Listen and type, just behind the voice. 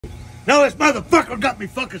Now this motherfucker got me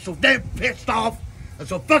fucking so damn pissed off and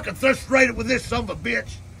so fucking frustrated with this son of a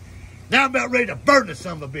bitch. Now I'm about ready to burn this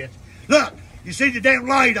son of a bitch. Look, you see the damn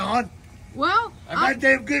light on? Well, I got a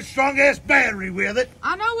damn good strong ass battery with it.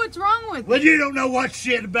 I know what's wrong with it. Well, you don't know what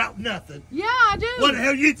shit about nothing. Yeah, I do. What the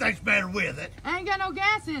hell you think's better with it? I ain't got no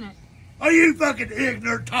gas in it. Are you fucking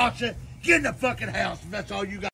ignorant, Tasha? Get in the fucking house if that's all you got.